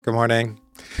Good morning.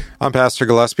 I'm Pastor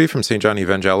Gillespie from St. John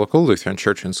Evangelical Lutheran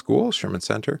Church and School, Sherman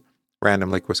Center, Random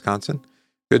Lake, Wisconsin.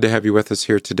 Good to have you with us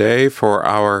here today for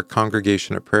our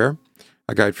Congregation of Prayer,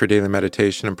 a guide for daily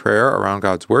meditation and prayer around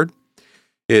God's Word.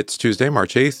 It's Tuesday,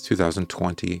 March 8th,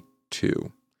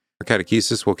 2022. Our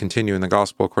catechesis will continue in the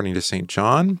Gospel according to St.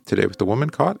 John, today with the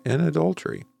woman caught in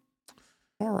adultery.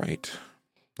 All right,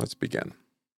 let's begin.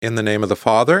 In the name of the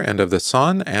Father, and of the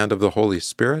Son, and of the Holy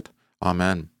Spirit.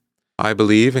 Amen. I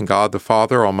believe in God the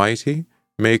Father Almighty,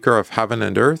 maker of heaven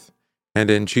and earth,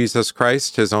 and in Jesus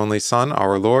Christ, his only Son,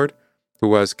 our Lord, who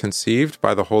was conceived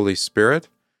by the Holy Spirit,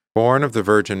 born of the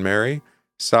Virgin Mary,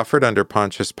 suffered under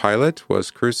Pontius Pilate, was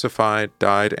crucified,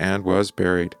 died, and was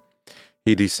buried.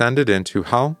 He descended into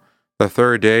hell. The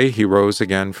third day he rose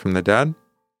again from the dead.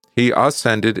 He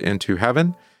ascended into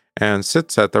heaven, and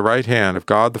sits at the right hand of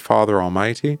God the Father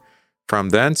Almighty. From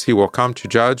thence he will come to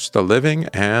judge the living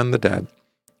and the dead.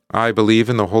 I believe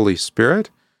in the Holy Spirit,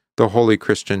 the holy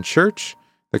Christian Church,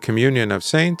 the communion of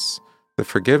saints, the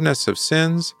forgiveness of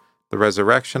sins, the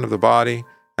resurrection of the body,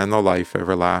 and the life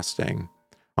everlasting.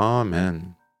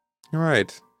 Amen. All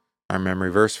right, our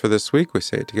memory verse for this week, we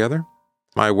say it together.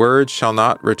 My word shall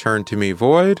not return to me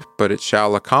void, but it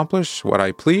shall accomplish what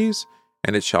I please,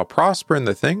 and it shall prosper in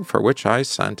the thing for which I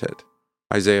sent it.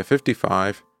 Isaiah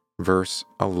 55, verse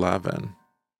 11.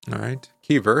 All right,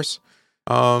 key verse.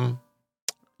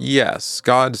 Yes,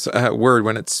 God's word,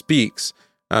 when it speaks,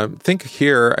 think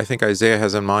here, I think Isaiah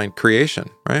has in mind creation,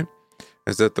 right?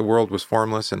 Is that the world was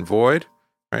formless and void,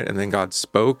 right? And then God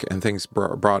spoke and things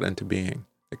brought into being.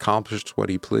 Accomplished what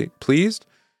he pleased,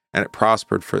 and it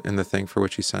prospered in the thing for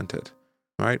which he sent it,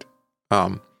 right?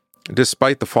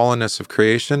 Despite the fallenness of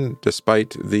creation,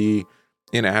 despite the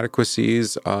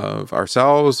inadequacies of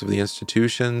ourselves, of the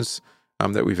institutions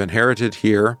that we've inherited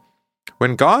here,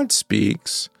 when God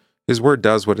speaks, his word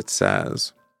does what it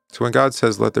says. So when God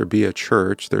says, let there be a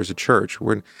church, there's a church.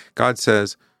 When God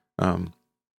says,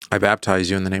 I baptize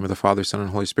you in the name of the Father, Son, and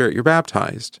Holy Spirit, you're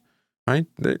baptized, right?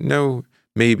 No,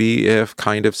 maybe, if,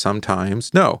 kind of,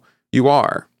 sometimes. No, you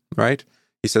are, right?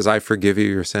 He says, I forgive you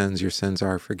your sins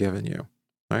are forgiven you,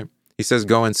 right? He says,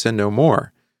 go and sin no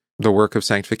more. The work of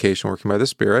sanctification, working by the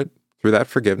Spirit, through that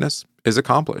forgiveness, is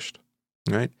accomplished,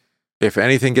 right? If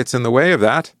anything gets in the way of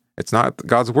that, it's not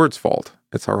God's word's fault.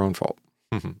 It's our own fault.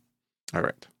 All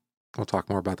right. We'll talk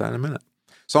more about that in a minute.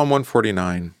 Psalm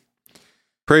 149.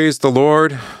 Praise the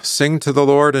Lord. Sing to the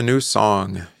Lord a new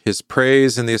song, his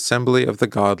praise in the assembly of the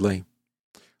godly.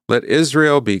 Let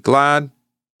Israel be glad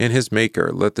in his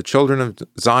maker. Let the children of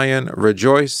Zion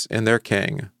rejoice in their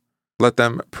king. Let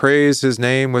them praise his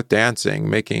name with dancing,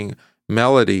 making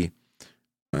melody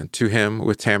to him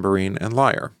with tambourine and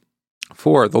lyre.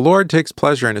 For the Lord takes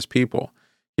pleasure in his people.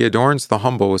 He adorns the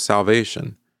humble with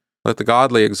salvation. Let the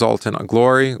godly exult in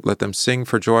glory. Let them sing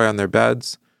for joy on their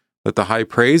beds. Let the high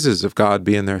praises of God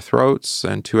be in their throats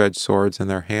and two-edged swords in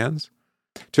their hands,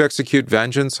 to execute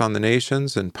vengeance on the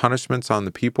nations and punishments on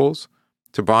the peoples,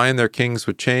 to bind their kings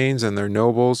with chains and their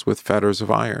nobles with fetters of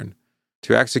iron,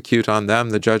 to execute on them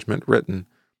the judgment written.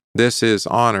 This is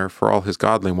honor for all his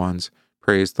godly ones.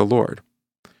 Praise the Lord.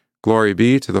 Glory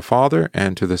be to the Father,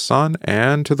 and to the Son,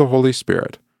 and to the Holy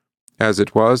Spirit, as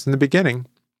it was in the beginning,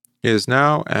 is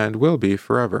now, and will be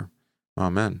forever.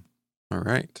 Amen. All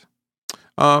right.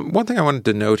 One thing I wanted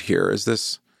to note here is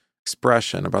this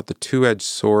expression about the two-edged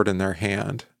sword in their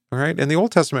hand. All right. In the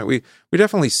Old Testament, we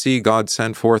definitely see God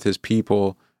send forth his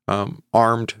people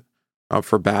armed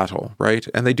for battle, right?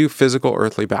 And they do physical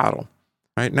earthly battle,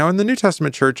 right? Now, in the New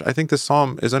Testament church, I think this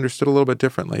psalm is understood a little bit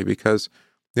differently because,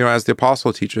 as the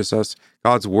apostle teaches us,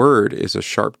 God's word is a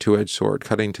sharp two-edged sword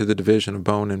cutting to the division of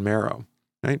bone and marrow,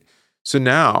 right? So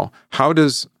now, how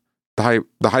does the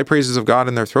high praises of God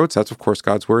in their throats, that's of course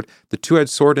God's word, the two-edged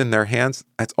sword in their hands,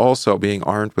 that's also being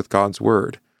armed with God's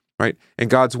word, right? And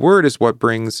God's word is what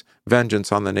brings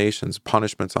vengeance on the nations,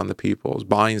 punishments on the peoples,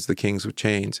 binds the kings with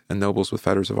chains and nobles with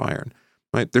fetters of iron,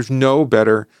 right? There's no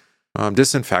better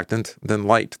disinfectant than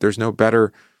light. There's no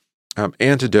better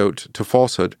antidote to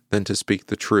falsehood than to speak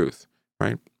the truth,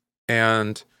 right?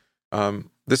 And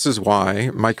this is why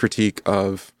my critique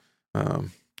of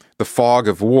the fog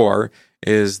of war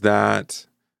is that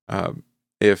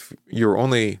if you're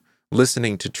only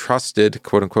listening to trusted,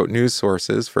 quote-unquote, news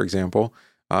sources, for example,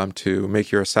 to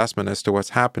make your assessment as to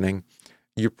what's happening,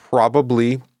 you're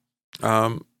probably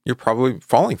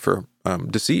falling for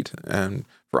deceit and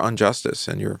for injustice,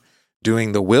 and you're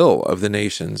doing the will of the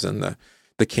nations and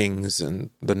the kings and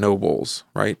the nobles,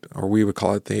 right? Or we would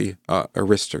call it the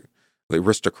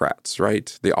aristocrats,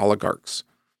 right? The oligarchs.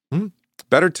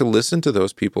 Better to listen to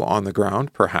those people on the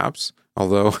ground, perhaps,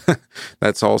 although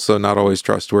that's also not always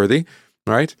trustworthy,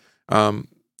 right? And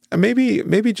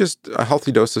maybe just a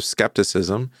healthy dose of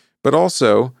skepticism, but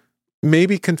also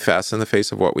maybe confess in the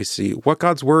face of what we see what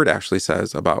God's word actually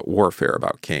says about warfare,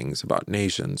 about kings, about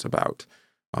nations, about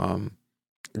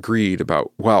greed,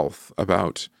 about wealth,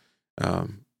 about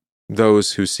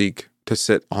those who seek to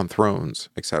sit on thrones,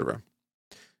 etc.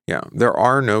 Yeah, there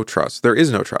is no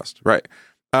trust, right?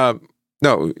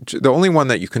 No, the only one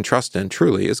that you can trust in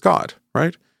truly is God,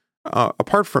 right?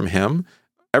 Apart from him,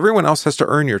 everyone else has to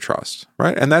earn your trust,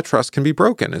 right? And that trust can be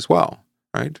broken as well,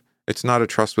 right? It's not a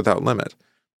trust without limit.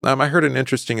 I heard an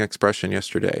interesting expression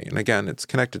yesterday, and again, it's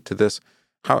connected to this.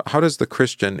 How does the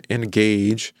Christian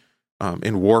engage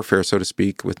in warfare, so to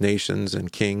speak, with nations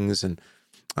and kings and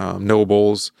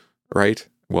nobles, right?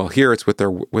 Well, here it's with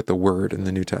the word in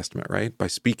the New Testament, right? By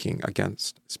speaking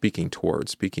against,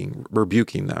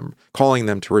 rebuking them, calling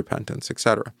them to repentance,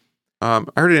 etc. I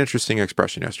heard an interesting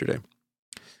expression yesterday.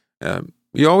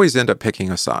 You always end up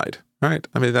picking a side, right?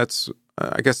 I mean, that's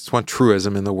I guess it's one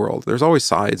truism in the world. There's always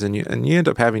sides, and you end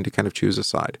up having to kind of choose a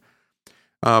side.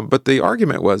 But the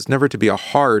argument was never to be a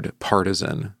hard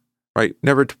partisan, right?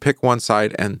 Never to pick one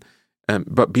side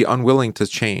but be unwilling to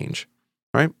change,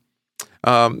 right?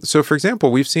 So, for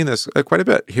example, we've seen this quite a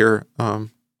bit here,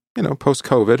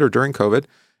 post-COVID or during COVID,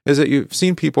 is that you've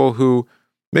seen people who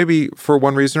maybe for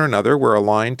one reason or another were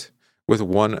aligned with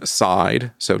one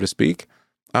side, so to speak,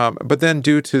 but then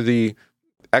due to the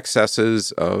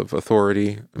excesses of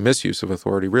authority, misuse of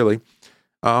authority, really,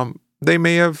 they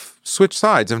may have switched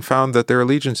sides and found that their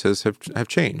allegiances have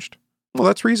changed. Well,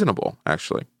 that's reasonable,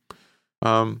 actually.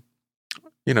 I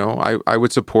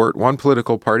would support one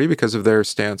political party because of their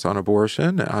stance on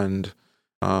abortion, and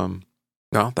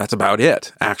that's about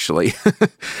it, actually,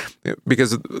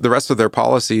 because the rest of their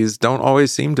policies don't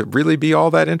always seem to really be all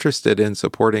that interested in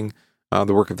supporting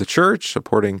the work of the church,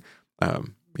 supporting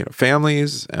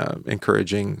families,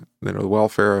 encouraging the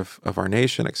welfare of our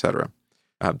nation, etc.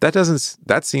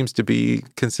 That seems to be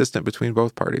consistent between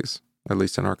both parties, at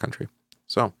least in our country.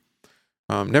 So.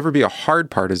 Never be a hard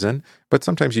partisan, but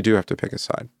sometimes you do have to pick a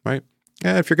side, right?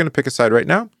 And if you're going to pick a side right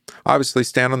now, obviously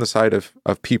stand on the side of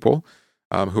people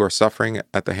who are suffering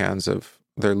at the hands of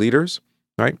their leaders,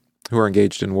 right? Who are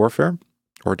engaged in warfare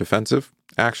or defensive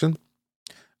action,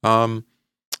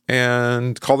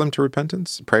 and call them to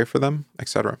repentance, pray for them,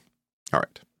 etc. All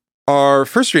right. Our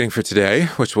first reading for today,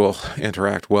 which will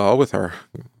interact well with our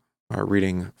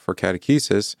reading for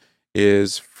catechesis,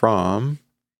 is from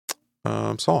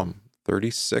Psalm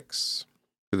 36,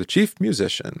 to the chief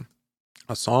musician,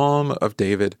 a psalm of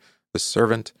David, the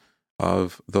servant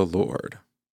of the Lord.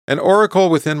 An oracle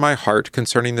within my heart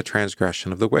concerning the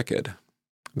transgression of the wicked.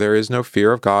 There is no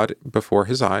fear of God before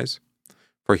his eyes,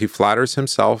 for he flatters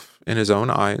himself in his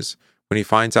own eyes when he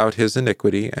finds out his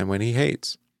iniquity and when he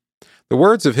hates. The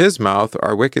words of his mouth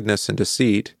are wickedness and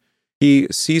deceit. He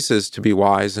ceases to be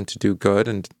wise and to do good,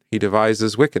 and he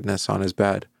devises wickedness on his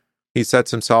bed. He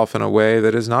sets himself in a way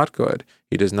that is not good.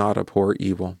 He does not abhor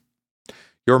evil.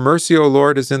 Your mercy, O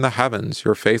Lord, is in the heavens.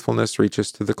 Your faithfulness reaches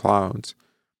to the clouds.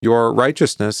 Your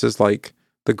righteousness is like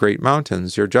the great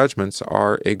mountains. Your judgments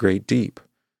are a great deep.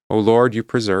 O Lord, you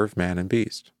preserve man and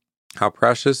beast. How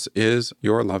precious is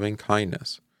your loving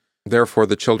kindness. Therefore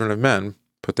the children of men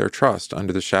put their trust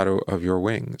under the shadow of your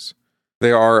wings.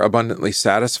 They are abundantly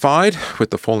satisfied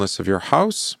with the fullness of your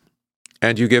house,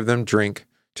 and you give them drink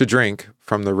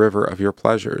from the river of your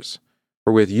pleasures.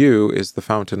 For with you is the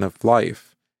fountain of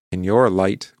life. In your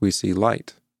light we see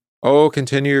light. Oh,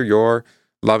 continue your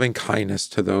loving kindness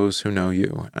to those who know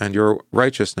you, and your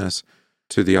righteousness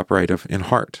to the upright in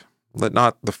heart. Let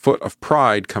not the foot of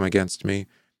pride come against me,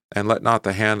 and let not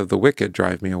the hand of the wicked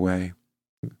drive me away.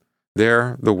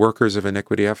 There the workers of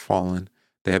iniquity have fallen.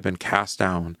 They have been cast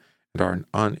down and are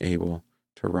unable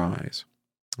to rise.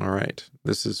 All right,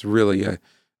 this is really a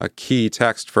key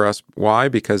text for us. Why?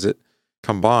 Because it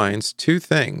combines two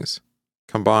things.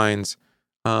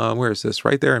 Where is this?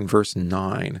 Right there in verse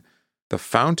 9. The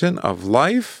fountain of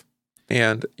life,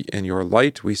 and in your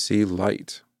light we see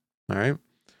light. All right?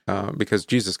 Because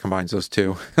Jesus combines those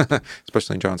two,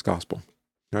 especially in John's Gospel.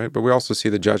 All right? But we also see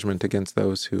the judgment against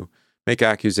those who make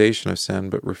accusation of sin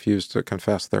but refuse to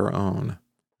confess their own.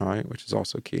 All right? Which is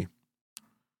also key.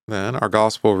 Then our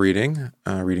gospel reading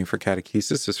for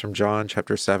catechesis, is from John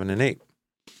chapter 7 and 8.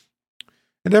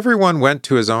 And everyone went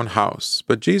to his own house,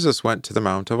 but Jesus went to the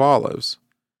Mount of Olives.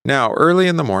 Now, early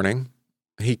in the morning,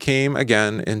 he came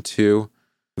again into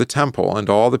the temple, and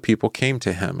all the people came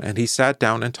to him, and he sat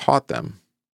down and taught them.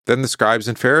 Then the scribes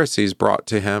and Pharisees brought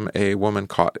to him a woman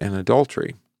caught in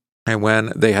adultery. And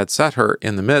when they had set her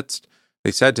in the midst,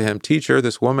 They said to him, "Teacher,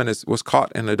 this woman was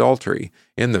caught in adultery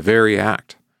in the very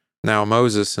act. Now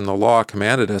Moses in the law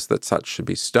commanded us that such should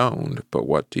be stoned, but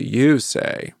what do you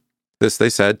say?" This they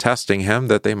said, testing him,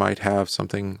 that they might have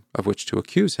something of which to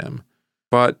accuse him.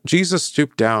 But Jesus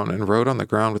stooped down and wrote on the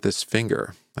ground with his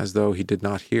finger, as though he did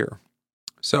not hear.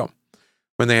 So,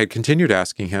 when they had continued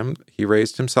asking him, he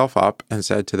raised himself up and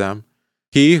said to them,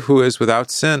 "He who is without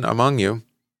sin among you,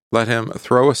 let him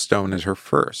throw a stone at her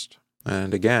first."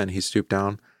 And again he stooped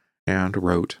down and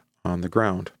wrote on the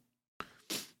ground.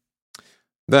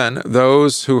 Then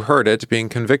those who heard it, being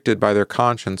convicted by their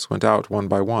conscience, went out one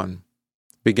by one,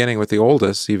 beginning with the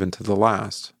oldest even to the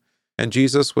last. And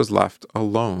Jesus was left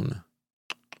alone,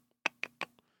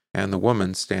 and the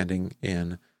woman standing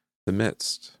in the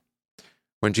midst.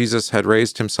 When Jesus had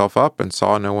raised himself up and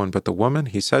saw no one but the woman,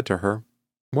 he said to her,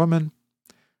 "Woman,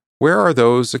 where are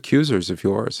those accusers of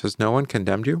yours? Has no one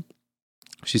condemned you?"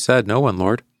 She said, "No one,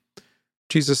 Lord."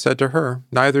 Jesus said to her,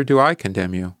 "Neither do I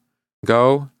condemn you.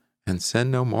 Go and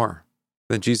sin no more."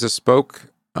 Then Jesus spoke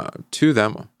to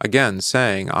them again,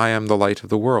 saying, "I am the light of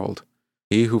the world.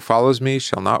 He who follows me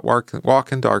shall not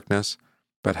walk in darkness,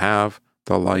 but have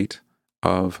the light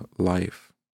of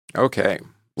life." Okay,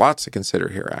 lots to consider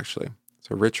here, actually. It's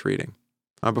a rich reading.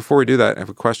 Before we do that, I have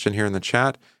a question here in the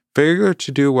chat. Failure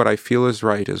to do what I feel is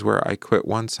right is where I quit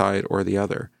one side or the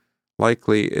other.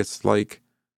 Likely, it's like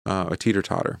a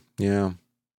teeter-totter. Yeah.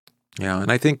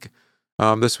 And I think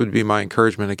this would be my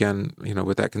encouragement again,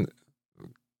 with that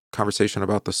conversation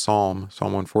about the Psalm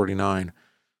 149,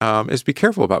 is be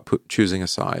careful about choosing a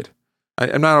side.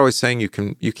 I'm not always saying you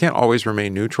can't always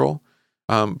remain neutral,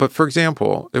 but for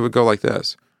example, it would go like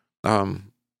this.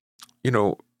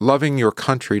 Loving your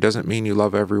country doesn't mean you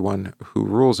love everyone who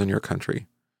rules in your country,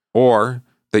 or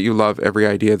that you love every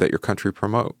idea that your country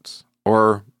promotes,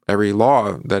 or every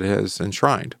law that it has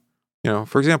enshrined.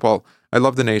 For example, I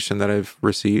love the nation that I've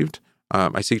received.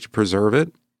 I seek to preserve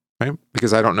it, right?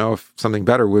 Because I don't know if something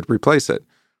better would replace it.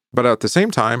 But at the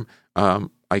same time,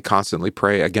 I constantly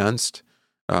pray against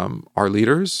our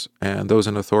leaders and those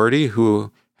in authority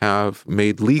who have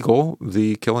made legal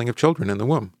the killing of children in the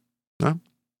womb. No?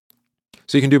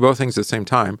 So you can do both things at the same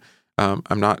time.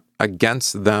 I'm not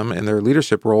against them in their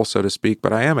leadership role, so to speak,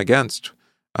 but I am against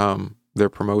their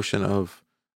promotion of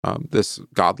this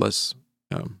godless,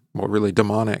 more really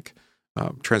demonic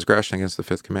transgression against the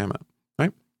fifth commandment,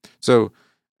 right? So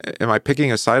am I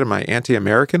picking a side? Am I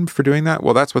anti-American for doing that?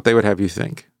 Well, that's what they would have you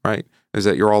think, right? Is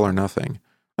that you're all or nothing.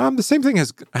 The same thing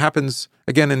happens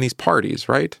again in these parties,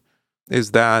 right?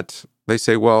 Is that they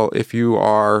say, well, if you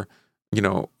are,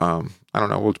 I don't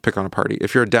know, we'll pick on a party.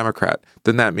 If you're a Democrat,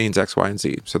 then that means X, Y, and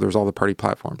Z. So there's all the party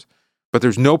platforms. But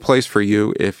there's no place for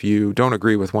you if you don't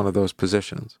agree with one of those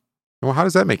positions. Well, how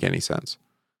does that make any sense?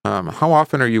 How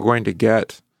often are you going to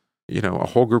get, a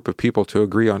whole group of people to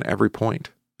agree on every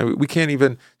point? We can't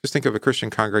even, just think of a Christian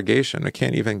congregation. We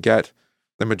can't even get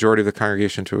the majority of the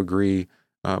congregation to agree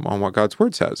on what God's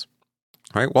word says,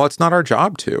 right? Well, it's not our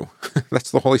job to.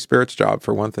 That's the Holy Spirit's job,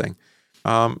 for one thing.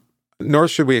 Nor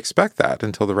should we expect that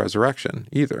until the resurrection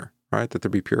either, right? That there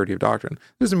be purity of doctrine.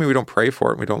 It doesn't mean we don't pray for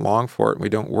it, and we don't long for it, and we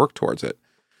don't work towards it,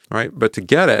 right? But to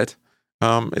get it,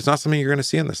 it's not something you're going to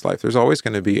see in this life. There's always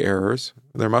going to be errors.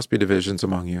 There must be divisions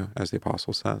among you, as the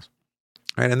apostle says,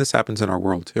 right? And this happens in our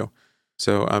world too.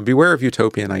 So beware of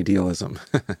utopian idealism.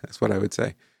 That's what I would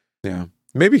say. Yeah.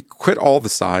 Maybe quit all the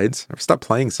sides, or stop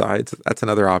playing sides. That's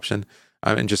another option.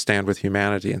 And just stand with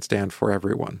humanity and stand for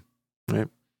everyone, right?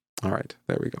 All right.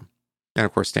 There we go. And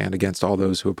of course, stand against all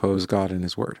those who oppose God and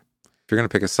his word. If you're going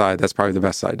to pick a side, that's probably the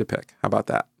best side to pick. How about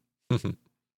that?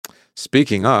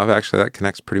 Speaking of, actually, that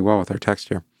connects pretty well with our text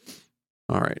here.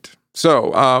 All right.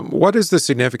 So what is the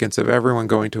significance of everyone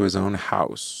going to his own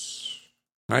house?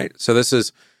 Right? So this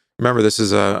is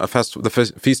a festival,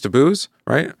 the Feast of Booths,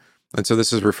 right? And so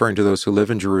this is referring to those who live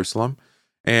in Jerusalem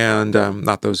and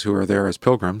not those who are there as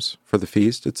pilgrims for the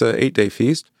feast. It's an 8-day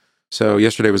feast. So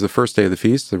yesterday was the first day of the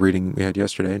feast, the reading we had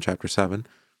yesterday in chapter 7,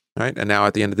 right? And now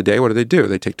at the end of the day, what do?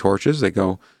 They take torches, they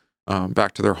go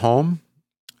back to their home.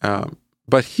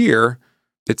 But here,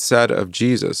 it's said of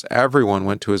Jesus, everyone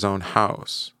went to his own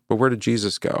house. But where did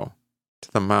Jesus go?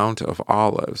 To the Mount of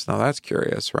Olives. Now that's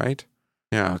curious, right?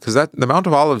 Yeah, because the Mount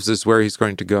of Olives is where he's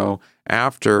going to go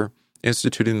after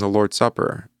instituting the Lord's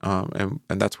Supper, and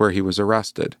that's where he was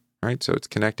arrested, right? So it's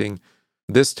connecting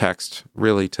this text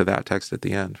really to that text at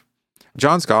the end.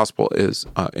 John's gospel is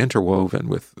interwoven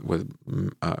with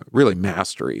really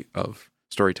mastery of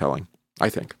storytelling, I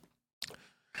think.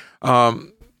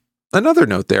 Another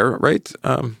note there, right?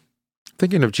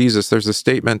 Thinking of Jesus, there's a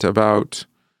statement about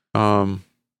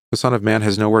The Son of Man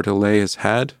has nowhere to lay his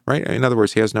head, right? In other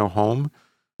words, he has no home.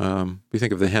 We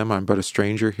think of the hymn, I'm but a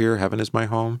stranger here, heaven is my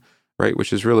home, right?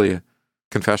 Which is really a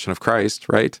confession of Christ,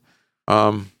 right?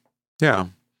 Yeah.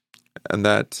 And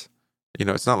that,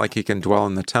 it's not like he can dwell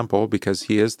in the temple because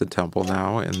he is the temple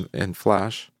now in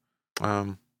flesh.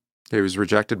 He was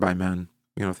rejected by men.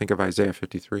 Think of Isaiah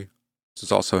 53. This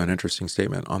is also an interesting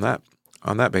statement on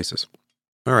that basis.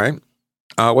 All right.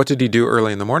 What did he do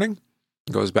early in the morning?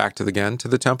 He goes back to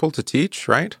the temple to teach,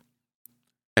 right?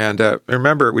 And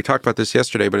remember, we talked about this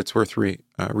yesterday, but it's worth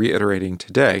reiterating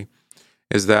today,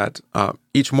 is that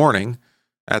each morning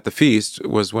at the feast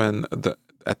was when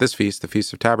at this feast, the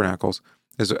Feast of Tabernacles,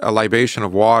 is a libation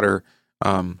of water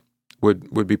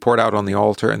would be poured out on the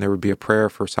altar, and there would be a prayer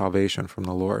for salvation from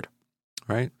the Lord,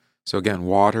 right? So again,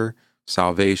 water,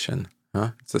 salvation,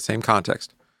 it's the same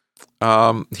context.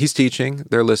 He's teaching,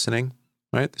 they're listening,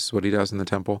 right? This is what he does in the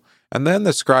temple. And then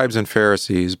the scribes and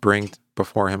Pharisees bring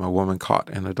before him a woman caught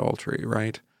in adultery,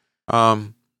 right?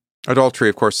 Adultery,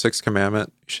 of course, sixth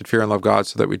commandment, you should fear and love God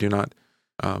so that we do not,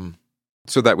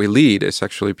 so that we lead a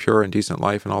sexually pure and decent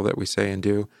life in all that we say and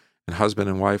do, and husband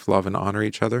and wife love and honor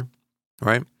each other,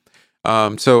 right?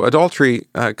 So adultery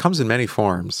comes in many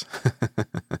forms.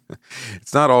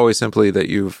 It's not always simply that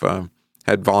you've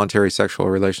had voluntary sexual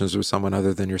relations with someone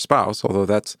other than your spouse, although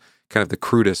that's kind of the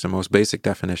crudest and most basic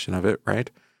definition of it,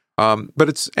 right? But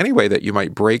it's any way that you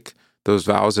might break those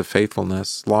vows of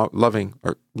faithfulness, loving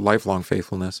or lifelong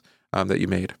faithfulness that you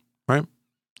made, right?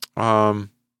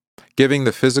 Giving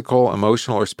the physical,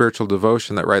 emotional, or spiritual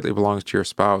devotion that rightly belongs to your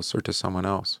spouse or to someone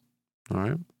else, all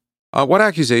right? What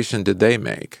accusation did they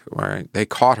make? Right? They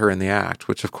caught her in the act,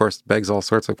 which of course begs all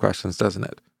sorts of questions, doesn't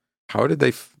it? How did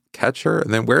they catch her?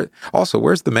 And then where's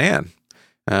the man?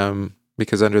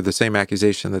 Because under the same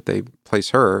accusation that they place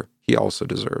her, he also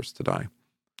deserves to die.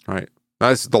 Right? Now,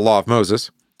 this is the law of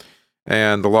Moses.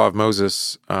 And the law of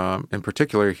Moses, in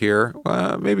particular here,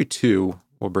 maybe two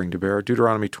will bring to bear.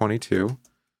 Deuteronomy 22.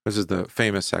 This is the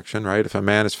famous section, right? If a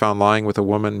man is found lying with a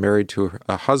woman married to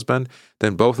a husband,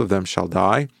 then both of them shall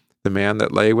die, the man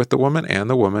that lay with the woman and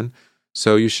the woman,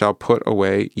 so you shall put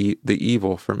away the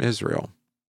evil from Israel,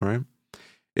 right?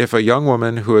 If a young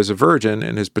woman who is a virgin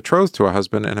and is betrothed to a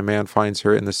husband, and a man finds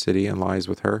her in the city and lies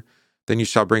with her, then you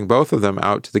shall bring both of them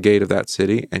out to the gate of that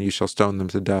city, and you shall stone them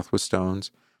to death with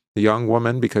stones. The young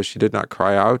woman because she did not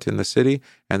cry out in the city,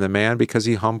 and the man because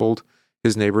he humbled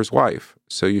his neighbor's wife.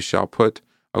 So you shall put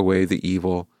away the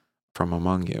evil from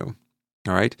among you.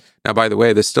 All right? Now, by the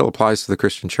way, this still applies to the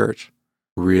Christian church.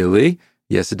 Really?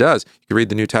 Yes, it does. You can read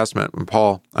the New Testament, and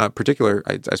Paul, particular,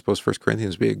 I suppose 1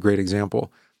 Corinthians would be a great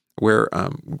example, where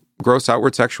gross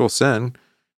outward sexual sin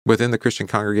within the Christian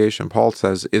congregation, Paul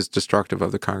says, is destructive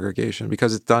of the congregation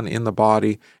because it's done in the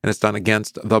body, and it's done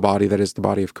against the body that is the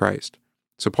body of Christ.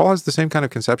 So Paul has the same kind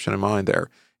of conception in mind there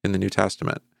in the New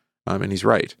Testament, and he's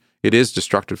right. It is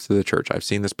destructive to the church. I've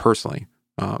seen this personally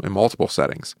in multiple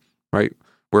settings, right,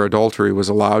 where adultery was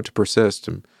allowed to persist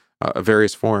in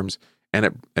various forms,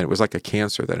 and it was like a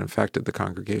cancer that infected the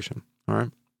congregation, all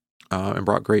right, and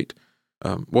brought great,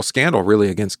 scandal really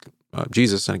against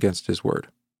Jesus and against his word.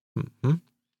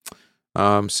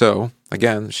 Mm-hmm. So,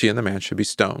 again, she and the man should be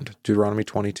stoned. Deuteronomy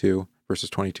 22, verses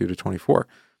 22 to 24.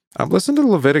 Listen to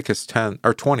Leviticus 10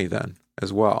 or 20 then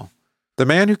as well. The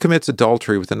man who commits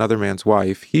adultery with another man's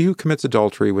wife, he who commits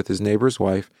adultery with his neighbor's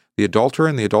wife, the adulterer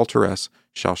and the adulteress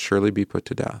shall surely be put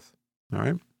to death. All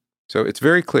right? So it's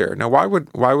very clear. Now, why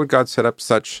would God set up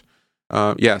such,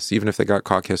 yes, even if they got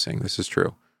caught kissing, this is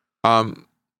true.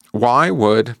 Why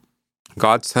would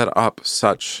God set up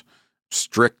such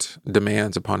strict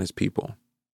demands upon his people?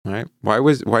 Right?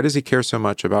 Why does he care so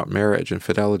much about marriage and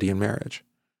fidelity in marriage?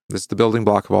 This is the building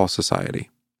block of all society,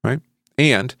 right?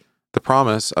 And the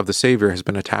promise of the Savior has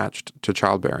been attached to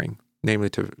childbearing, namely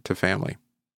to family,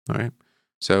 all right?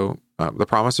 So the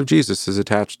promise of Jesus is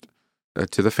attached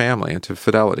to the family and to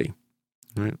fidelity,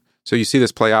 right? So you see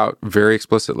this play out very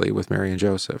explicitly with Mary and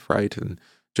Joseph, right? And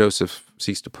Joseph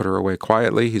seeks to put her away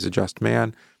quietly. He's a just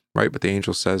man, right? But the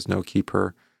angel says, no, keep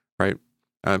her, right?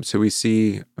 So we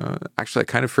see actually a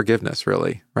kind of forgiveness,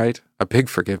 really, right? A big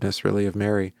forgiveness, really, of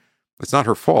Mary. It's not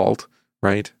her fault,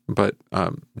 right? But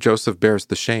Joseph bears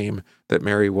the shame that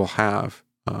Mary will have,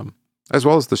 as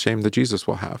well as the shame that Jesus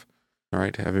will have, all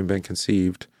right, having been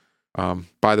conceived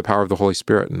by the power of the Holy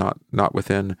Spirit, and not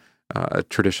within a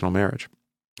traditional marriage.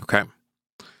 Okay.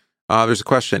 There's a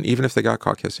question, even if they got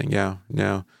caught kissing,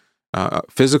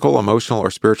 physical, emotional,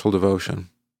 or spiritual devotion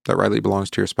that rightly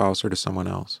belongs to your spouse or to someone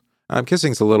else.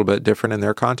 Kissing's a little bit different in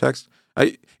their context.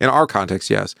 In our context,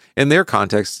 yes. In their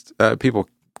context, people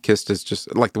kissed is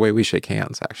just like the way we shake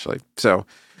hands, actually. So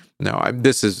No,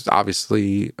 this is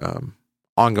obviously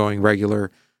ongoing,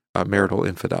 regular marital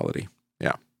infidelity.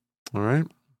 Yeah. All right.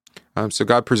 So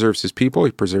God preserves his people.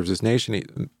 He preserves his nation.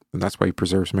 And that's why he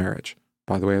preserves marriage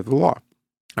by the way of the law.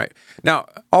 All right. Now,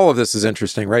 all of this is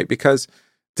interesting, right? Because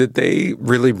did they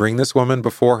really bring this woman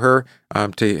before her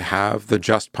to have the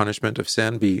just punishment of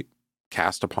sin be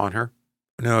cast upon her?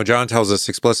 No, John tells us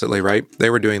explicitly, right? They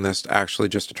were doing this actually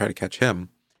just to try to catch him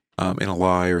in a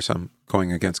lie or some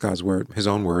going against God's word, his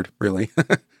own word, really.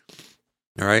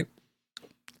 All right.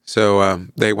 So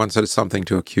they wanted something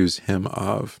to accuse him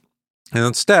of. And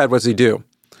instead, what does he do?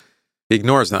 He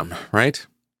ignores them, right?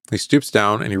 He stoops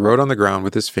down and he wrote on the ground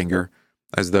with his finger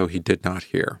as though he did not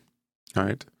hear. All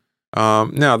right.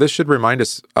 Now, this should remind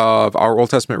us of our Old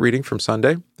Testament reading from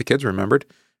Sunday. The kids remembered,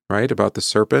 right, about the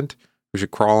serpent who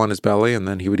should crawl on his belly and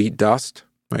then he would eat dust,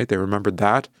 right? They remembered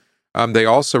that. They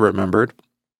also remembered,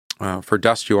 for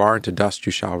dust you are and to dust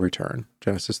you shall return.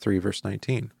 Genesis 3, verse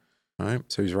 19. All right.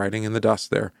 So he's writing in the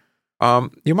dust there.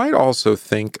 You might also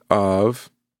think of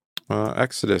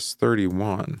Exodus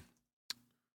 31. It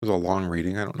was a long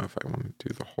reading. I don't know if I want to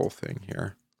do the whole thing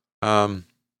here.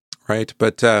 Right.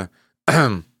 But the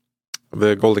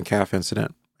golden calf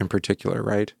incident in particular,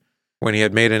 right? When he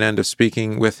had made an end of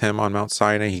speaking with him on Mount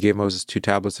Sinai, he gave Moses 2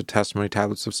 tablets of testimony,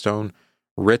 tablets of stone,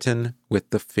 written with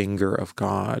the finger of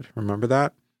God. Remember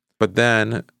that? But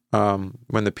then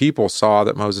when the people saw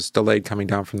that Moses delayed coming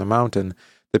down from the mountain,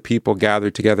 the people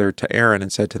gathered together to Aaron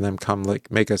and said to them, "Come,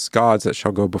 make us gods that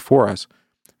shall go before us.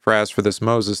 For as for this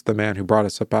Moses, the man who brought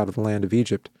us up out of the land of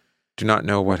Egypt, do not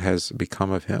know what has become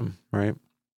of him." Right?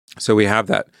 So we have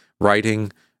that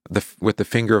writing with the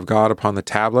finger of God upon the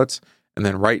tablets, and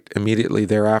then right immediately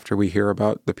thereafter we hear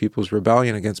about the people's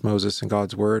rebellion against Moses and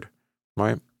God's word.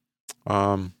 Right?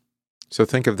 So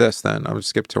think of this then. I'm going to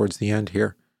skip towards the end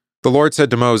here. The Lord said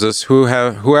to Moses,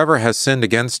 "Whoever has sinned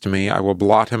against me, I will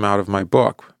blot him out of my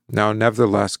book. Now,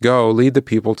 nevertheless, go, lead the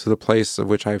people to the place of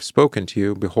which I have spoken to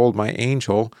you. Behold, my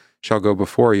angel shall go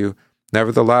before you.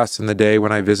 Nevertheless, in the day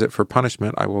when I visit for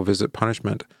punishment, I will visit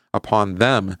punishment upon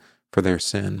them for their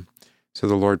sin." So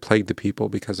the Lord plagued the people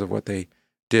because of what they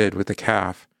did with the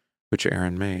calf, which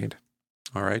Aaron made.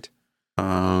 All right.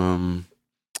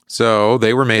 So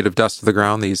they were made of dust of the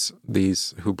ground,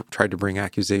 these who tried to bring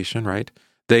accusation, right?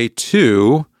 They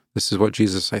too, this is what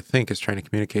Jesus, I think, is trying to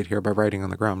communicate here by writing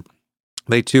on the ground.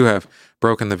 They too have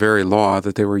broken the very law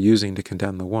that they were using to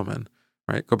condemn the woman,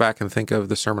 right? Go back and think of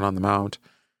the Sermon on the Mount,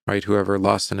 right? Whoever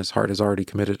lusts in his heart has already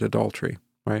committed adultery,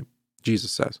 right?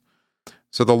 Jesus says.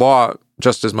 So the law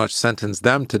just as much sentenced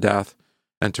them to death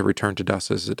and to return to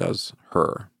dust as it does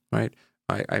her, right?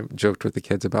 I joked with the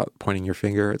kids about pointing your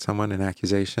finger at someone in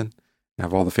accusation. You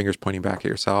have all the fingers pointing back at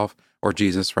yourself, or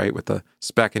Jesus, right, with the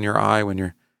speck in your eye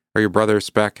or your brother's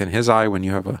speck in his eye when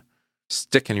you have a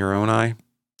stick in your own eye.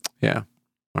 Yeah.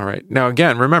 All right. Now,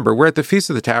 again, remember, we're at the Feast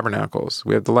of the Tabernacles.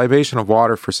 We have the libation of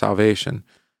water for salvation.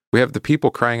 We have the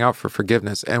people crying out for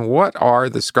forgiveness. And what are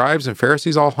the scribes and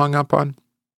Pharisees all hung up on?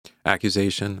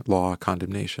 Accusation, law,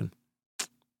 condemnation.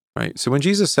 Right? So when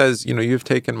Jesus says, you've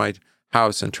taken my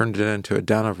house and turned it into a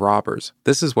den of robbers,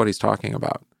 this is what he's talking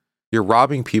about. You're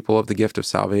robbing people of the gift of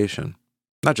salvation,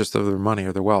 not just of their money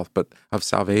or their wealth, but of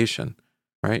salvation,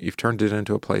 right? You've turned it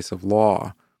into a place of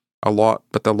law.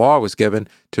 But the law was given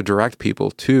to direct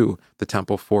people to the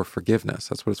temple for forgiveness.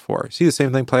 That's what it's for. See the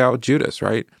same thing play out with Judas,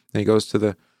 right? And he goes to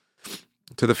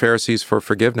the Pharisees for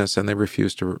forgiveness, and they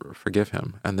refuse to forgive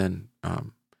him. And then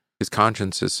his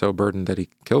conscience is so burdened that he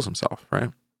kills himself,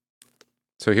 right?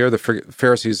 So here the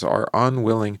Pharisees are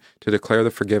unwilling to declare the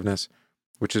forgiveness,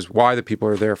 which is why the people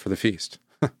are there for the feast.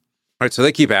 Right, so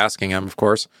they keep asking him, of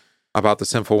course, about the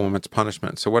sinful woman's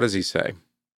punishment. So what does he say?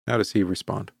 How does he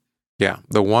respond? Yeah,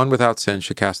 the one without sin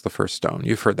should cast the first stone.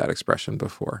 You've heard that expression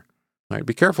before. Right?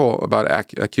 Be careful about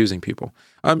accusing people.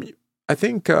 I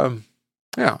think,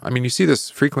 you see this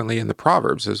frequently in the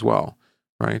Proverbs as well,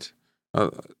 right?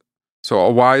 So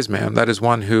a wise man, that is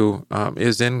one who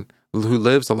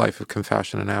lives a life of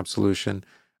confession and absolution,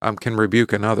 can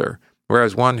rebuke another,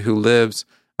 whereas one who lives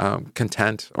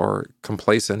content or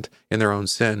complacent in their own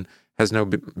sin has no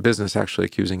business actually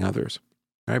accusing others,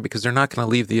 right? Because they're not going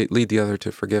to lead the other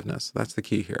to forgiveness. That's the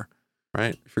key here,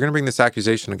 right? If you're going to bring this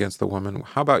accusation against the woman,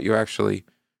 how about you actually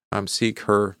seek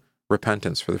her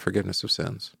repentance for the forgiveness of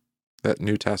sins, that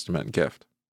New Testament gift?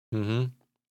 Mm-hmm.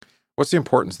 What's the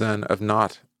importance then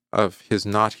of his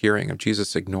not hearing, of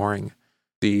Jesus ignoring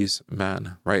these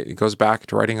men, right? It goes back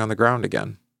to writing on the ground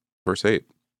again, verse 8.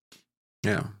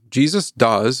 Yeah, Jesus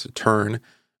does turn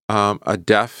a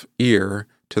deaf ear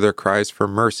to their cries for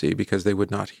mercy because they would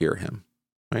not hear him,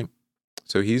 right?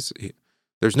 So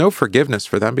There's no forgiveness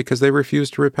for them because they refuse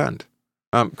to repent.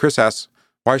 Chris asks,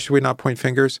 why should we not point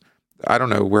fingers? I don't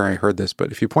know where I heard this,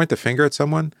 but if you point the finger at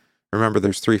someone, remember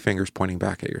there's 3 fingers pointing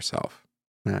back at yourself.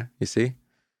 Yeah, you see?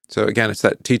 So again, it's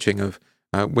that teaching of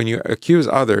when you accuse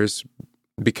others,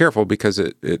 be careful because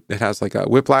it has like a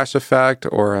whiplash effect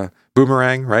or a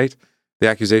boomerang, right? The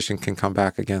accusation can come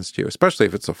back against you, especially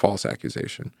if it's a false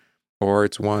accusation or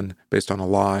it's one based on a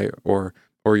lie or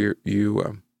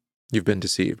you've been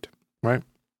deceived, right?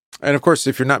 And of course,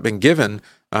 if you're not been given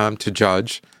to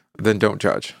judge, then don't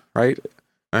judge, right?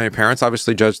 I mean, parents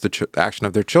obviously judge the action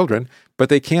of their children, but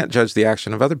they can't judge the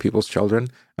action of other people's children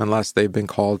unless they've been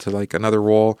called to like another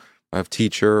role of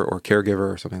teacher or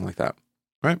caregiver or something like that,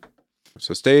 right?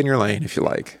 So stay in your lane if you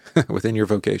like, within your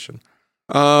vocation.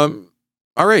 All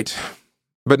right.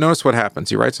 But notice what happens.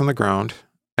 He writes on the ground,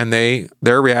 and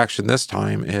their reaction this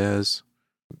time is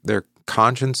their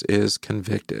conscience is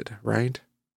convicted, right?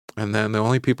 And then the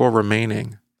only people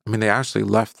remaining, I mean, they actually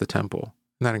left the temple.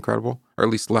 Isn't that incredible? Or at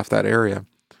least left that area,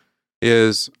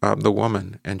 is the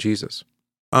woman and Jesus.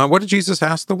 What did Jesus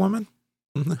ask the woman?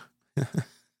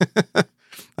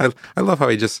 I love how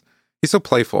he's so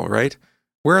playful, right?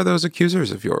 Where are those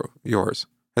accusers of yours?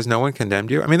 Has no one condemned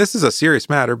you? I mean, this is a serious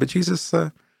matter, but Jesus,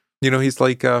 he's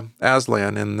like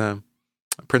Aslan in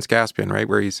Prince Caspian, right?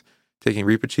 Where he's taking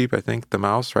Reepicheep, I think, the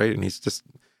mouse, right? And he's just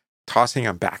tossing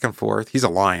him back and forth. He's a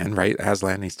lion, right?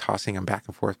 Aslan, and he's tossing him back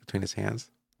and forth between his hands,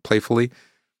 playfully.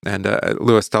 And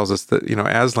Lewis tells us that,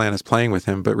 Aslan is playing with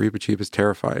him, but Reepicheep is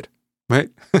terrified, right?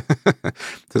 So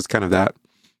it's kind of that.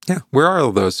 Yeah, where are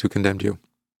all those who condemned you?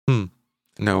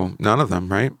 No, none of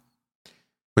them, right?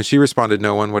 When she responded,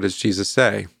 no one, what does Jesus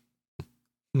say?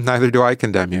 Neither do I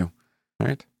condemn you,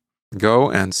 right? Go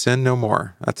and sin no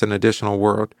more. That's an additional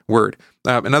word.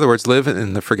 In other words, live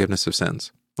in the forgiveness of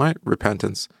sins, right?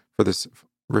 Repentance for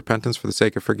the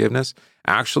sake of forgiveness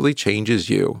actually changes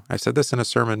you. I said this in a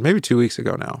sermon maybe 2 weeks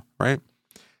ago now, right?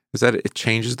 Is that it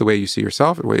changes the way you see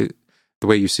yourself, the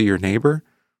way you see your neighbor,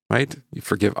 right? You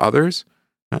forgive others.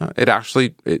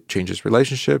 It changes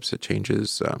relationships. It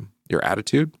changes your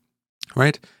attitude,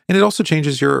 right? And it also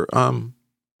changes your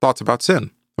thoughts about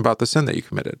sin, about the sin that you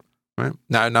committed, right?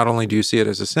 Now, not only do you see it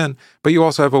as a sin, but you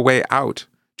also have a way out.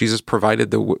 Jesus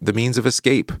provided the means of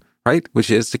escape, right? Which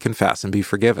is to confess and be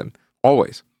forgiven,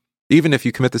 always. Even if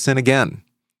you commit the sin again,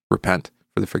 repent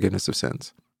for the forgiveness of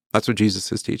sins. That's what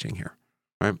Jesus is teaching here,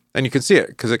 right? And you can see it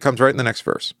because it comes right in the next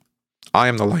verse. I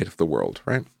am the light of the world,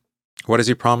 right? What does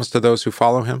he promise to those who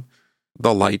follow him?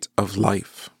 The light of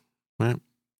life, right?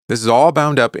 This is all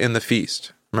bound up in the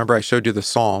feast. Remember, I showed you the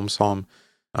Psalm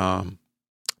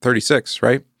 36,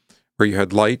 right? Where you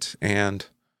had light and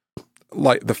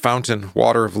light, the fountain,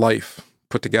 water of life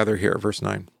put together here, verse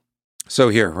 9. So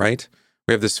here, right?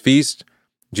 We have this feast.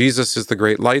 Jesus is the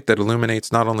great light that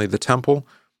illuminates not only the temple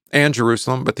and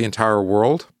Jerusalem, but the entire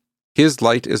world. His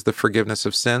light is the forgiveness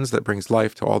of sins that brings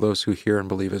life to all those who hear and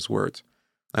believe his words.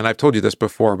 And I've told you this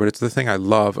before, but it's the thing I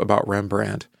love about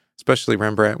Rembrandt, especially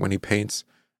Rembrandt when he paints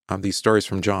these stories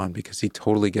from John, because he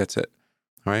totally gets it,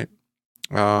 right?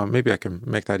 Maybe I can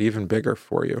make that even bigger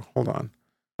for you. Hold on.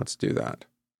 Let's do that.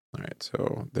 All right,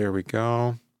 so there we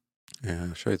go. And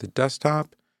I'll show you the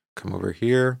desktop. Come over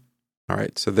here. All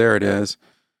right, so there it is.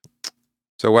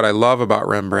 So what I love about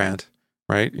Rembrandt,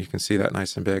 right? You can see that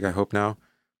nice and big, I hope now.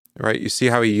 Right? You see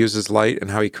how he uses light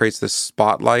and how he creates this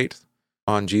spotlight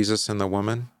on Jesus and the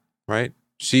woman, right?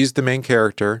 She's the main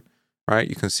character, right?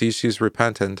 You can see she's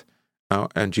repentant,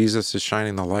 and Jesus is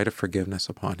shining the light of forgiveness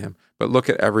upon him. But look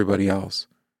at everybody else.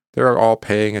 They're all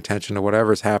paying attention to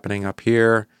whatever's happening up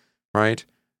here, right?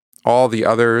 All the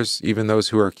others, even those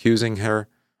who are accusing her,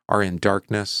 are in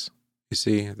darkness. You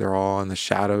see, they're all in the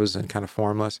shadows and kind of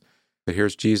formless. But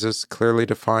here's Jesus clearly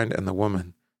defined and the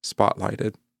woman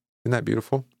spotlighted. Isn't that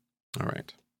beautiful? All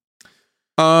right.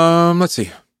 Let's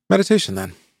see. Meditation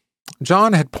then.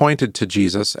 John had pointed to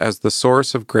Jesus as the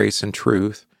source of grace and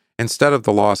truth instead of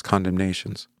the law's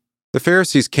condemnations. The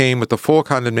Pharisees came with the full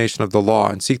condemnation of the law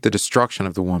and seek the destruction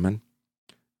of the woman.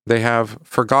 They have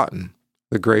forgotten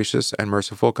the gracious and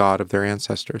merciful God of their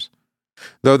ancestors.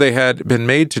 Though they had been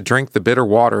made to drink the bitter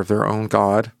water of their own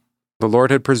God, the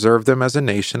Lord had preserved them as a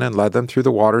nation and led them through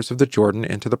the waters of the Jordan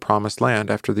into the promised land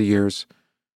after the years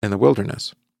in the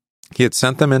wilderness. He had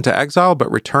sent them into exile, but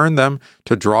returned them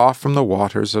to draw from the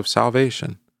waters of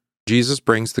salvation. Jesus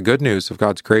brings the good news of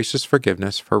God's gracious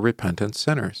forgiveness for repentant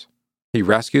sinners. He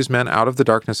rescues men out of the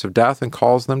darkness of death and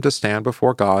calls them to stand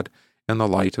before God in the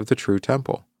light of the true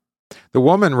temple. The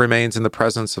woman remains in the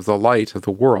presence of the light of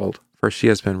the world, for she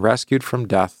has been rescued from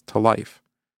death to life.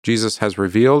 Jesus has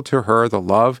revealed to her the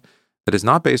love that is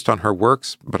not based on her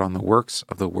works, but on the works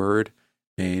of the Word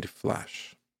made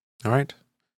flesh. All right.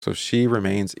 So she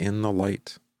remains in the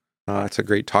light. It's a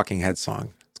great Talking Heads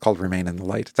song. It's called Remain in the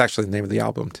Light. It's actually the name of the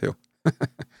album too.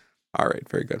 All right.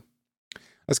 Very good.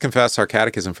 Let's confess our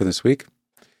catechism for this week.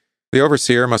 The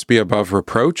overseer must be above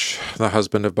reproach, the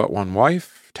husband of but one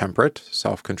wife, temperate,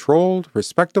 self-controlled,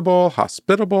 respectable,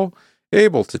 hospitable,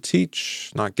 able to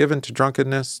teach, not given to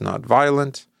drunkenness, not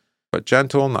violent, but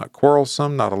gentle, not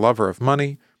quarrelsome, not a lover of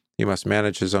money. He must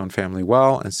manage his own family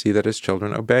well and see that his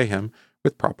children obey him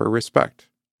with proper respect.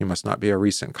 He must not be a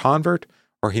recent convert,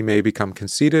 or he may become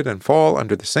conceited and fall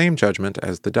under the same judgment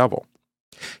as the devil.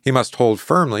 He must hold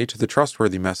firmly to the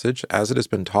trustworthy message as it has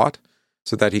been taught,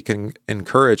 so that he can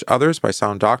encourage others by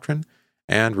sound doctrine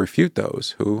and refute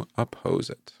those who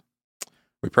oppose it.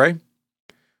 We pray.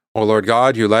 O Lord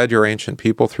God, you led your ancient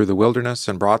people through the wilderness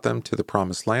and brought them to the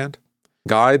promised land.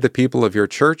 Guide the people of your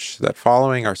church, that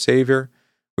following our Savior,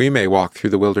 we may walk through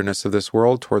the wilderness of this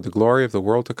world toward the glory of the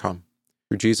world to come.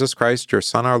 Through Jesus Christ, your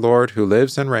Son, our Lord, who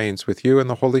lives and reigns with you in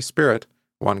the Holy Spirit,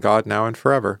 one God, now and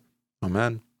forever.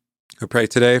 Amen. We pray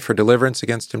today for deliverance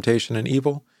against temptation and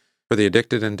evil, for the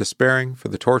addicted and despairing, for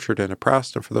the tortured and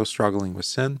oppressed, and for those struggling with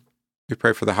sin. We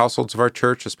pray for the households of our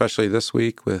church, especially this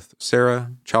week with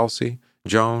Sarah, Chelsea,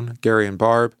 Joan, Gary and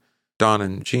Barb, Don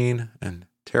and Jean, and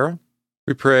Tara.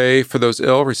 We pray for those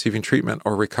ill receiving treatment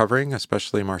or recovering,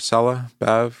 especially Marcella,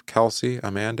 Bev, Kelsey,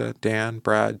 Amanda, Dan,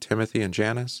 Brad, Timothy, and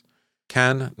Janice,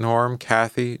 Ken, Norm,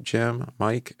 Kathy, Jim,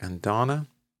 Mike, and Donna.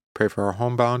 Pray for our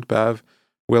homebound, Bev,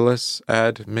 Willis,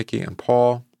 Ed, Mickey, and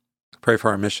Paul. Pray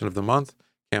for our mission of the month,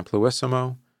 Camp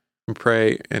Luissimo. We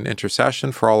pray in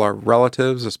intercession for all our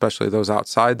relatives, especially those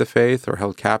outside the faith or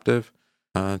held captive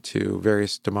to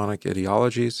various demonic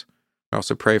ideologies. We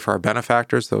also pray for our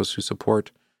benefactors, those who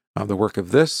support the work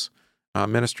of this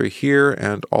ministry here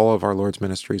and all of our Lord's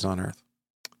ministries on earth.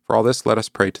 For all this, let us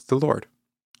pray to the Lord.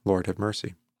 Lord, have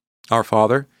mercy. Our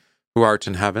Father, who art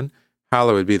in heaven,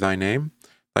 hallowed be thy name.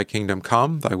 Thy kingdom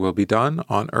come, thy will be done,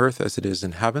 on earth as it is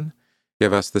in heaven.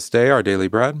 Give us this day our daily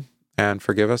bread, and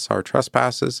forgive us our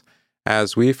trespasses,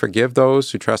 as we forgive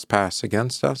those who trespass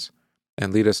against us.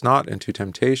 And lead us not into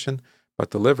temptation, but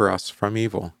deliver us from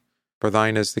evil. For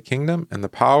thine is the kingdom, and the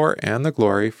power, and the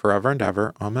glory, forever and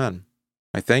ever. Amen.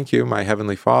 I thank you, my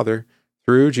heavenly Father,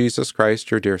 through Jesus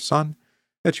Christ, your dear Son,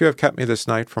 that you have kept me this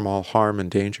night from all harm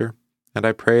and danger. And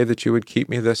I pray that you would keep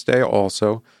me this day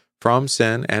also from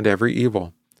sin and every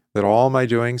evil, that all my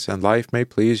doings and life may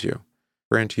please you.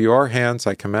 For into your hands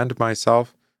I commend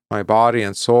myself, my body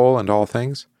and soul, and all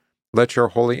things. Let your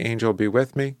holy angel be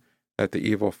with me, that the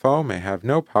evil foe may have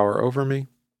no power over me.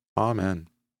 Amen.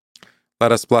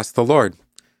 Let us bless the Lord.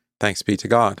 Thanks be to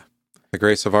God. The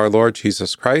grace of our Lord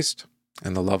Jesus Christ,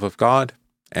 and the love of God,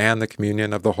 and the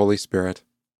communion of the Holy Spirit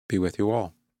be with you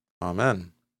all.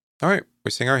 Amen. All right, we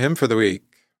sing our hymn for the week.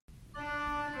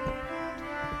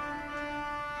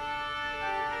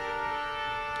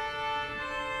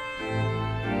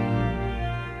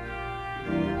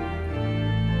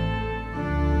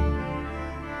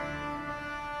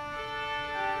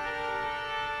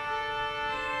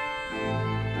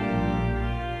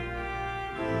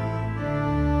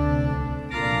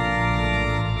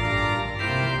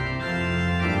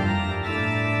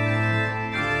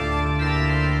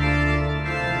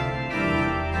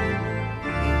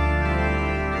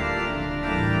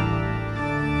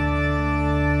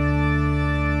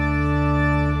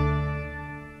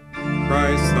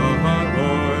 Christ the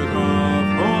Lord of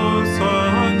hosts,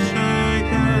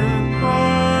 unshaken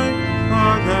by the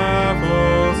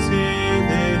devil's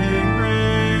seething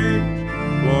rage,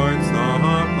 wards the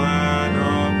plan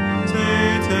of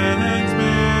Satan's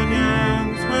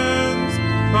minions, winds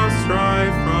of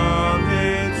strife from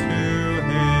age to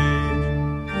age,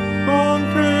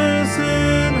 conquers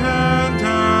sin and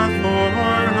death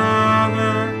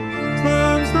forever,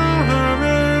 slams them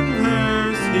in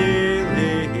their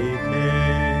steely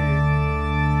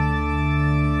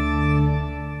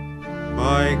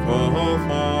Michael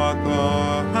fought the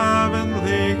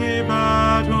heavenly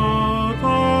battle,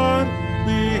 God,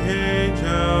 the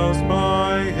angels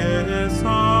by his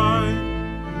side,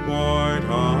 warred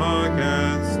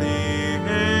against the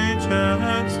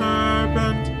ancient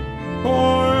serpent,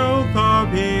 foiled the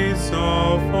beast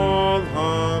so full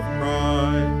of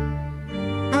pride,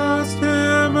 cast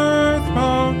him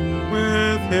earthbound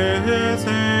with his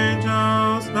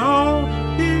angels, now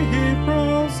he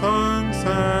rules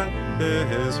sunset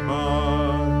his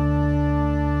mind.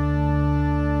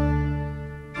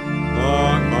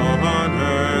 Long on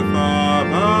earth the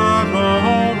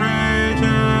battle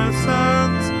rages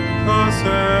since the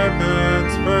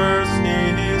serpent's first he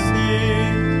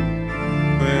seed.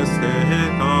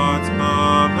 Twisted thoughts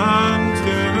come unto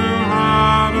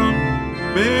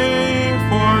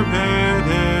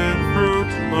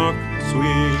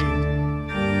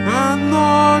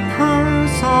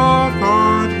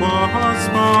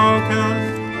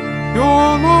broken,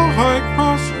 your light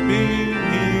crushed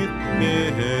beneath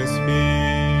his feet.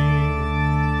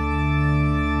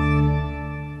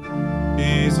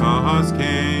 Jesus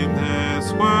gave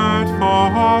this word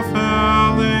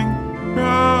fulfilling,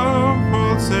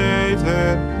 trampled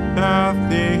Satan, death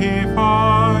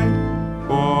defied,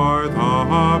 for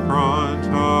the brunt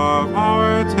of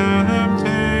our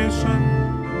temptation.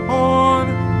 On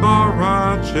the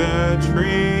wretched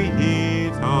tree he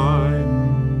died.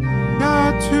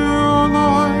 Yet to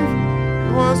life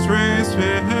was raised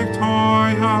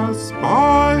victorious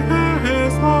by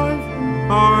his life,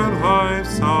 our life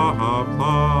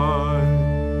supplied.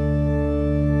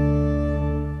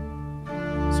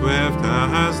 Swift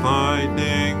as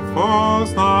lightning falls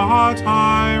the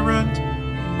tyrant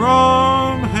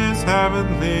from his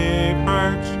heavenly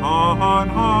perch on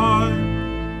high,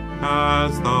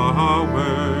 as the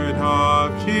word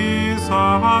of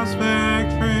Jesus'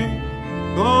 victory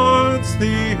floods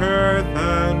the earth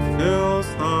and fills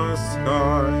the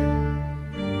sky.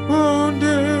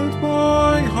 Wounded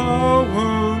by a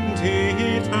wound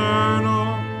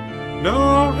eternal,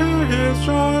 now his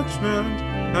judgment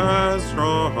has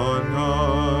drawn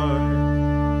nigh.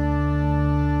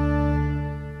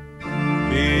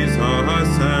 Jesus,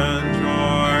 send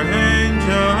your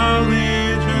angel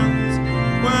legions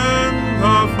when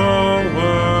the foe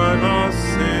would us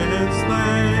sin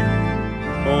slain.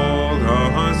 Hold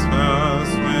us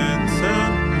fast when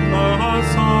sin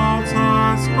assaults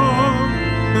us home,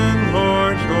 then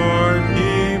Lord your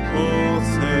people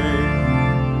save.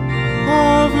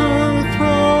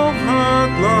 Overthrow at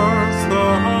last the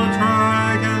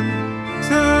dragon,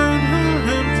 send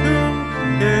him to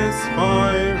his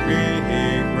fiery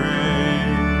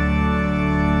grave.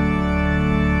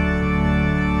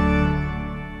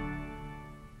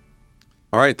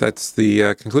 All right, that's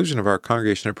the conclusion of our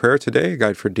Congregation of Prayer today, a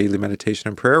guide for daily meditation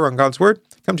and prayer on God's Word.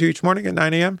 Come to you each morning at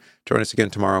 9 a.m. Join us again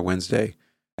tomorrow, Wednesday,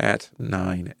 at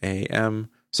 9 a.m.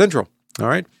 Central. All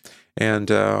right, and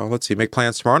let's see, make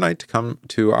plans tomorrow night to come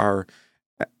to our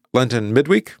Lenten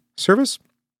midweek service.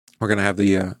 We're going to have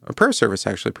the a prayer service,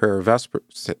 actually, prayer of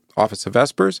Vespers, office of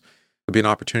Vespers. There'll be an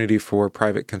opportunity for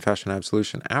private confession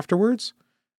absolution afterwards.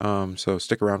 So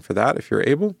stick around for that if you're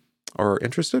able or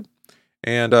interested.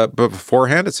 And but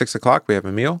beforehand at 6 o'clock, we have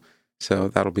a meal. So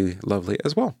that'll be lovely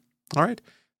as well. All right.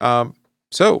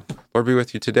 So Lord be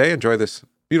with you today. Enjoy this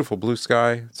beautiful blue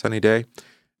sky, sunny day,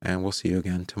 and we'll see you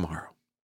again tomorrow.